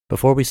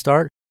Before we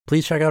start,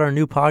 please check out our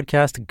new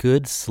podcast,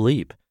 Good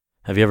Sleep.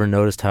 Have you ever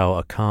noticed how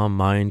a calm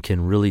mind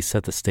can really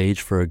set the stage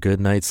for a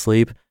good night's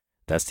sleep?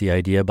 That's the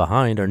idea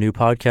behind our new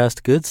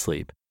podcast, Good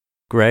Sleep.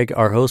 Greg,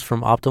 our host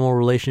from Optimal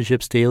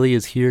Relationships Daily,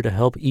 is here to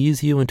help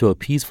ease you into a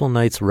peaceful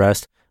night's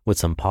rest with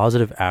some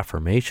positive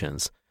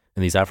affirmations.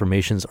 And these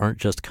affirmations aren't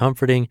just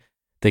comforting,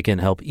 they can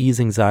help ease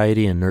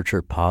anxiety and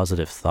nurture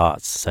positive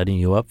thoughts, setting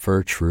you up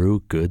for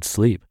true good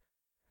sleep.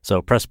 So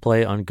press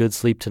play on Good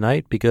Sleep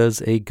tonight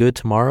because a good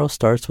tomorrow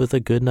starts with a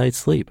good night's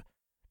sleep.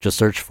 Just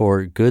search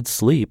for Good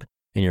Sleep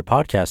in your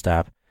podcast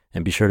app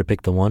and be sure to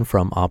pick the one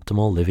from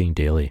Optimal Living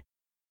Daily.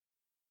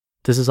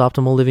 This is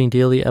Optimal Living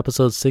Daily,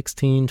 episode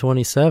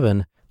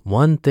 1627,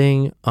 One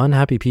Thing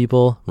Unhappy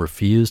People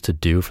Refuse to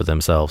Do for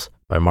Themselves,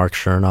 by Marc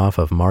Chernoff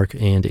of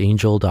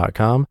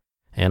marcandangel.com.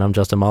 And I'm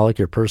Justin Malik,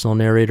 your personal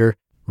narrator,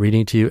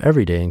 reading to you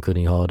every day,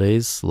 including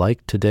holidays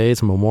like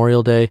today's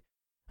Memorial Day,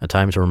 a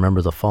time to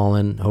remember the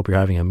fallen. Hope you're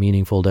having a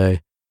meaningful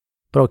day.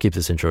 But I'll keep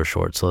this intro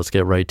short, so let's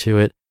get right to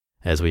it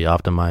as we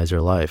optimize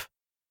your life.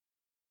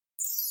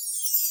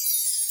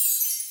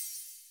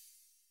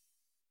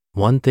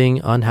 One Thing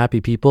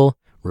Unhappy People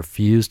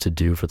Refuse to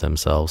Do for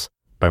Themselves,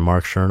 by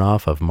Marc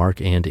Chernoff of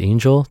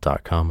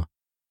marcandangel.com.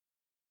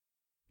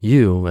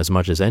 You, as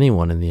much as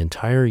anyone in the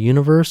entire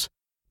universe,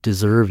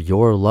 deserve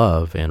your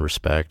love and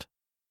respect.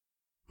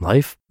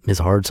 Life is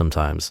hard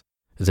sometimes.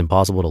 It's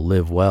impossible to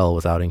live well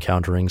without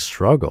encountering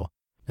struggle,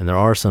 and there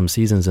are some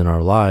seasons in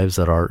our lives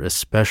that are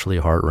especially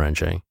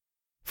heart-wrenching.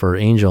 For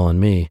Angel and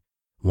me,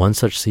 one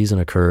such season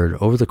occurred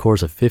over the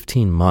course of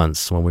 15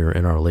 months when we were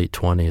in our late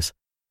 20s.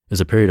 It was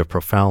a period of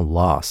profound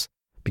loss,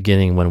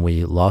 beginning when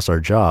we lost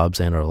our jobs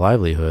and our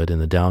livelihood in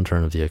the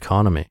downturn of the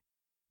economy.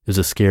 It was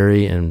a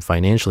scary and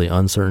financially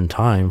uncertain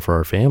time for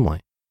our family.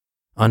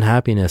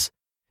 Unhappiness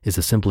is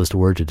the simplest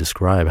word to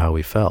describe how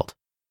we felt.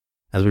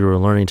 As we were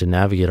learning to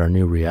navigate our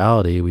new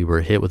reality, we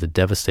were hit with a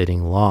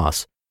devastating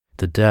loss,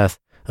 the death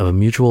of a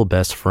mutual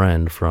best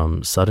friend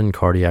from sudden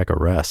cardiac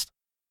arrest.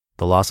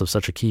 The loss of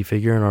such a key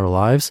figure in our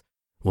lives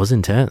was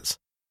intense.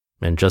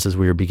 And just as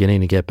we were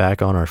beginning to get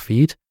back on our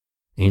feet,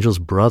 Angel's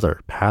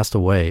brother passed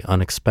away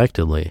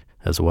unexpectedly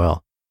as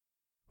well.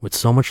 With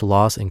so much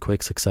loss in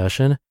quick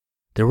succession,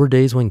 there were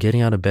days when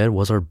getting out of bed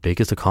was our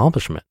biggest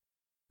accomplishment.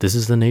 This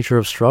is the nature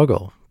of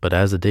struggle, but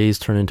as the days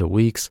turn into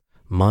weeks,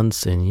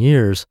 months, and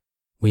years,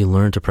 we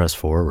learn to press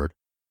forward.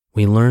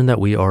 We learn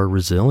that we are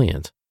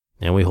resilient,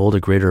 and we hold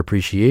a greater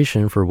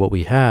appreciation for what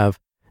we have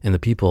and the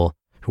people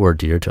who are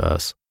dear to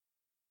us.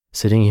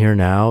 Sitting here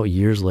now,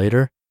 years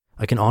later,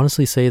 I can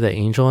honestly say that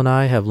Angel and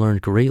I have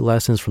learned great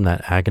lessons from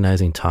that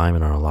agonizing time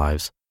in our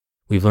lives.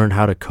 We've learned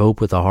how to cope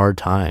with the hard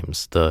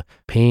times, the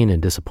pain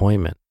and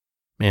disappointment.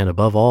 And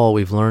above all,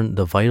 we've learned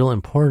the vital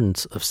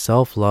importance of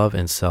self-love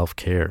and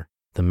self-care,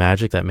 the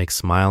magic that makes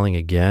smiling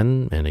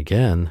again and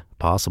again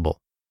possible.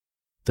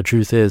 The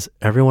truth is,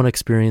 everyone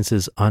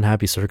experiences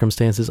unhappy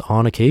circumstances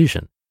on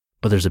occasion,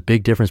 but there's a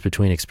big difference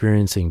between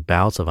experiencing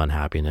bouts of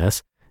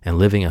unhappiness and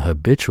living a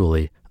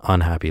habitually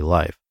unhappy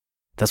life.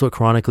 That's what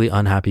chronically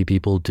unhappy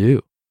people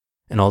do.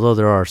 And although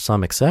there are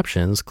some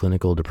exceptions,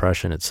 clinical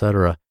depression,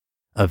 etc.,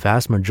 a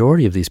vast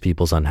majority of these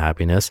people's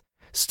unhappiness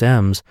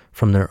stems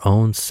from their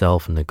own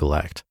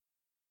self-neglect.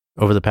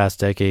 Over the past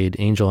decade,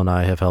 Angel and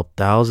I have helped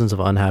thousands of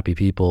unhappy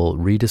people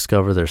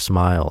rediscover their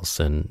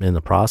smiles, and in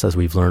the process,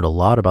 we've learned a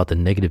lot about the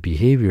negative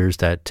behaviors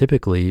that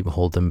typically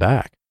hold them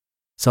back.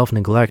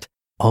 Self-neglect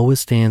always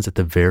stands at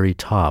the very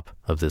top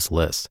of this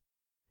list.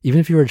 Even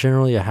if you are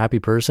generally a happy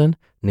person,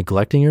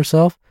 neglecting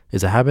yourself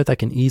is a habit that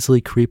can easily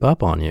creep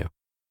up on you.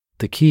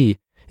 The key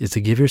is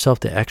to give yourself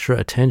the extra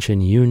attention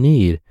you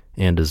need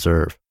and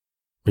deserve.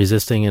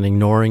 Resisting and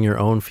ignoring your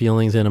own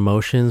feelings and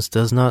emotions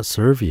does not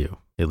serve you.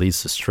 It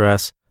leads to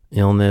stress,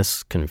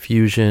 illness,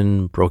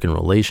 confusion, broken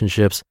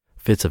relationships,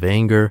 fits of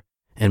anger,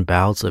 and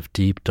bouts of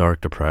deep,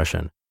 dark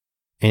depression.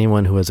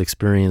 Anyone who has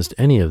experienced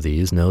any of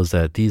these knows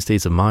that these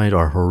states of mind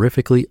are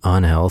horrifically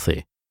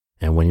unhealthy.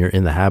 And when you're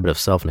in the habit of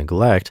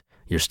self-neglect,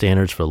 your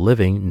standards for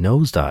living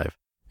nosedive,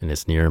 and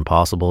it's near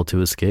impossible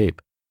to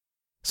escape.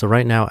 So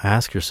right now,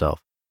 ask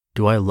yourself,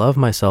 do I love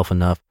myself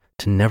enough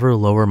to never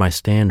lower my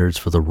standards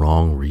for the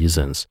wrong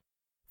reasons?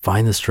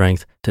 Find the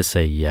strength to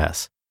say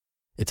yes.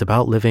 It's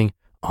about living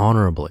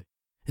honorably.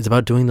 It's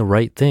about doing the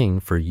right thing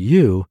for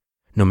you,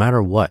 no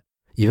matter what,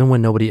 even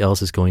when nobody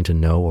else is going to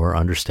know or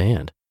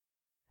understand.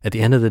 At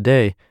the end of the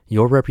day,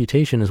 your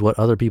reputation is what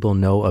other people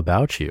know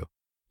about you.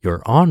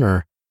 Your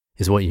honor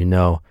is what you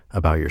know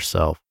about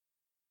yourself.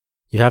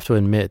 You have to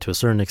admit, to a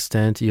certain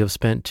extent, you have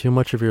spent too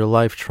much of your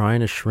life trying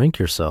to shrink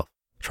yourself,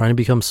 trying to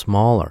become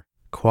smaller,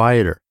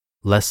 quieter,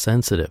 less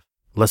sensitive,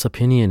 less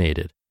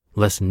opinionated,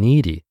 less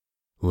needy,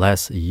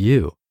 less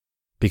you.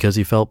 Because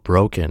you felt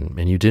broken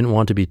and you didn't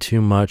want to be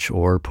too much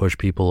or push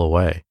people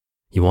away.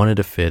 You wanted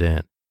to fit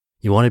in.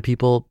 You wanted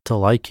people to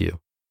like you.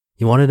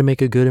 You wanted to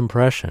make a good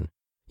impression.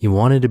 You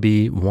wanted to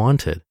be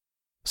wanted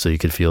so you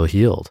could feel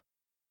healed.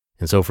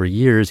 And so for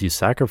years, you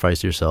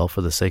sacrificed yourself for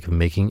the sake of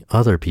making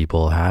other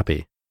people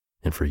happy.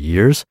 And for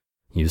years,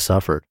 you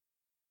suffered.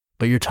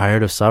 But you're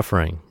tired of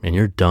suffering and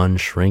you're done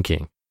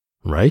shrinking.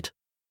 right?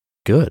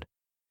 Good.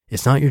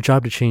 It's not your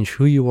job to change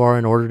who you are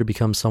in order to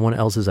become someone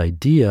else's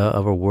idea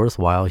of a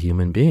worthwhile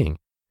human being.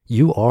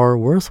 You are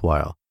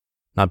worthwhile,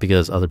 not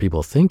because other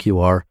people think you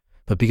are,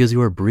 but because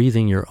you are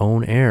breathing your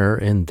own air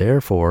and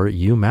therefore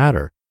you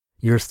matter.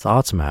 Your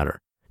thoughts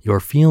matter. Your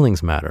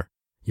feelings matter.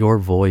 Your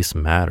voice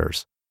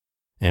matters.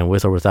 And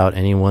with or without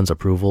anyone's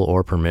approval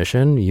or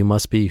permission, you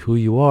must be who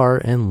you are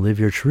and live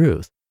your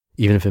truth,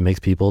 even if it makes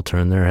people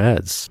turn their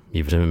heads,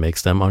 even if it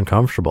makes them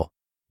uncomfortable,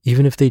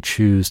 even if they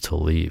choose to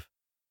leave.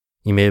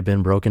 You may have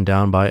been broken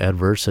down by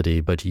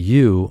adversity, but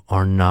you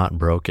are not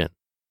broken.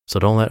 So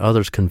don't let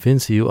others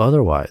convince you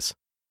otherwise.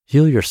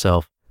 Heal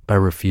yourself by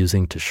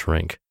refusing to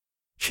shrink.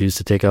 Choose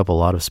to take up a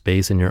lot of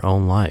space in your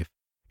own life.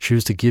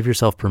 Choose to give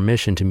yourself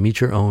permission to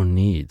meet your own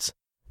needs.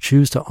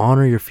 Choose to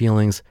honor your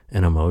feelings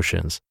and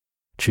emotions.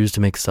 Choose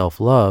to make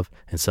self-love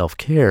and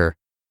self-care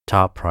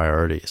top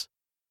priorities.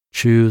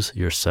 Choose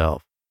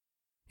yourself.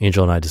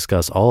 Angel and I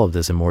discuss all of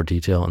this in more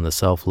detail in the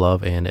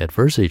self-love and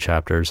adversity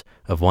chapters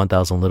of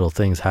 1,000 Little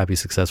Things Happy,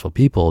 Successful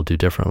People Do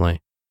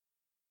Differently.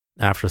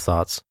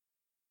 Afterthoughts.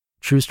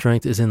 True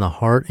strength is in the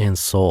heart and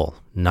soul,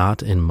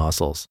 not in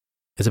muscles.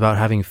 It's about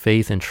having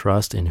faith and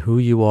trust in who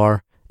you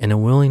are and a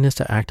willingness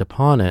to act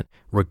upon it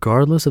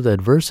regardless of the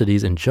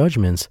adversities and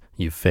judgments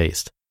you've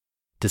faced.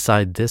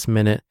 Decide this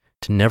minute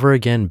to never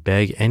again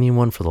beg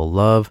anyone for the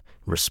love,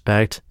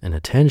 respect, and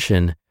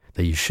attention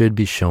that you should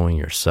be showing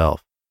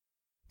yourself.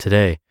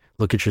 Today,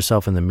 look at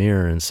yourself in the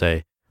mirror and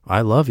say,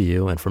 I love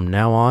you, and from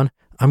now on,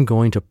 I'm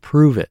going to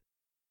prove it.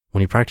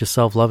 When you practice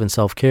self-love and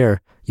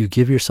self-care, you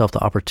give yourself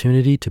the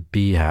opportunity to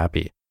be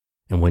happy.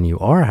 And when you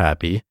are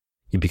happy,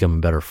 you become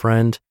a better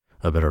friend,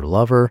 a better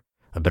lover,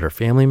 a better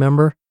family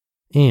member,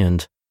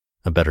 and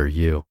a better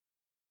you.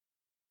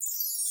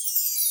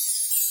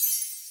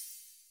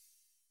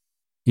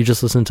 You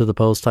just listened to the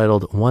post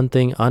titled One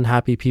Thing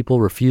Unhappy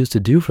People Refuse to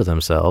Do for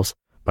Themselves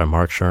by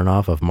Marc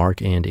Chernoff of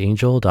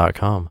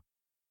marcandangel.com.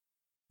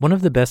 One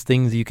of the best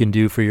things you can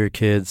do for your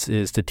kids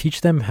is to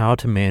teach them how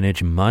to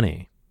manage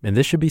money. And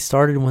this should be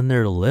started when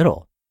they're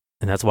little.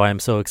 And that's why I'm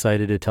so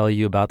excited to tell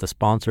you about the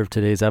sponsor of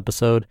today's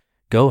episode,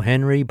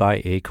 GoHenry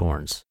by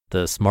Acorns,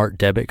 the smart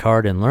debit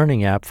card and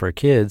learning app for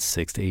kids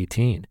 6 to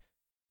 18.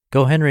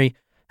 GoHenry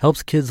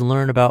helps kids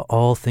learn about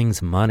all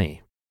things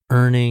money,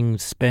 earning,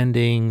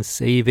 spending,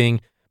 saving,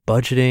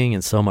 budgeting,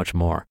 and so much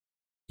more.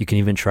 You can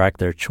even track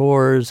their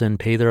chores and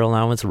pay their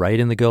allowance right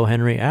in the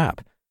GoHenry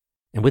app.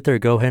 And with their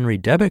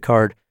GoHenry debit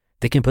card,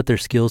 they can put their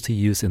skills to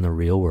use in the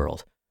real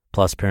world.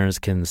 Plus, parents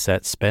can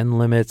set spend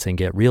limits and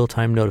get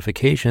real-time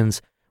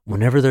notifications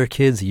whenever their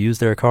kids use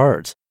their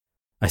cards.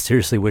 I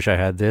seriously wish I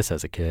had this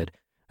as a kid.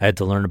 I had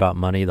to learn about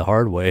money the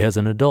hard way as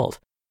an adult.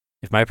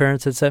 If my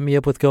parents had set me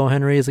up with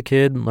GoHenry as a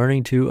kid,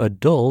 learning to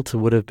adult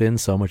would have been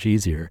so much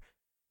easier.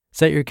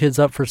 Set your kids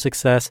up for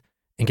success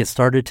and get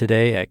started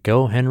today at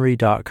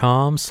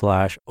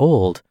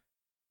gohenry.com/old.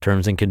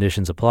 Terms and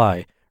conditions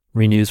apply.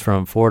 Renews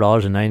from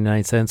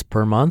 $4.99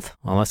 per month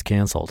unless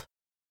canceled.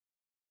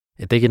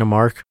 And thank you to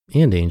Marc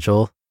and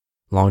Angel,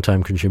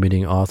 longtime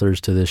contributing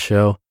authors to this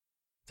show.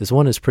 This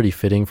one is pretty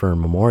fitting for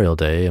Memorial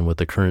Day, and with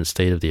the current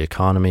state of the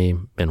economy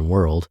and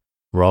world,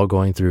 we're all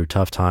going through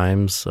tough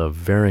times of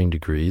varying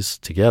degrees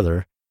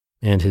together.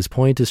 And his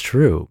point is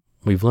true.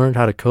 We've learned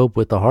how to cope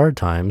with the hard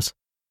times,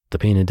 the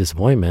pain and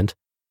disappointment,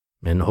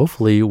 and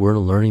hopefully we're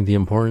learning the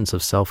importance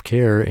of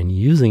self-care and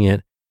using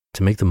it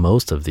to make the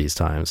most of these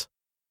times.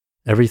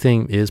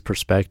 Everything is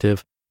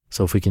perspective,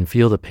 so if we can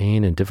feel the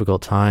pain in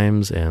difficult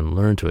times and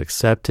learn to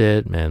accept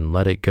it and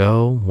let it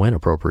go when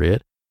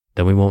appropriate,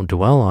 then we won't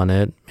dwell on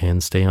it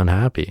and stay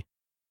unhappy.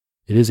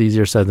 It is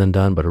easier said than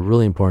done, but a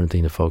really important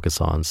thing to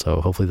focus on, so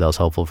hopefully that was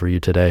helpful for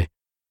you today.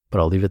 But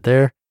I'll leave it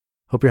there.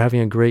 Hope you're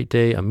having a great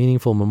day, a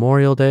meaningful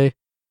Memorial Day,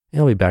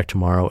 and I'll be back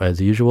tomorrow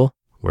as usual,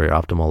 where your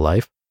optimal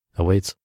life awaits.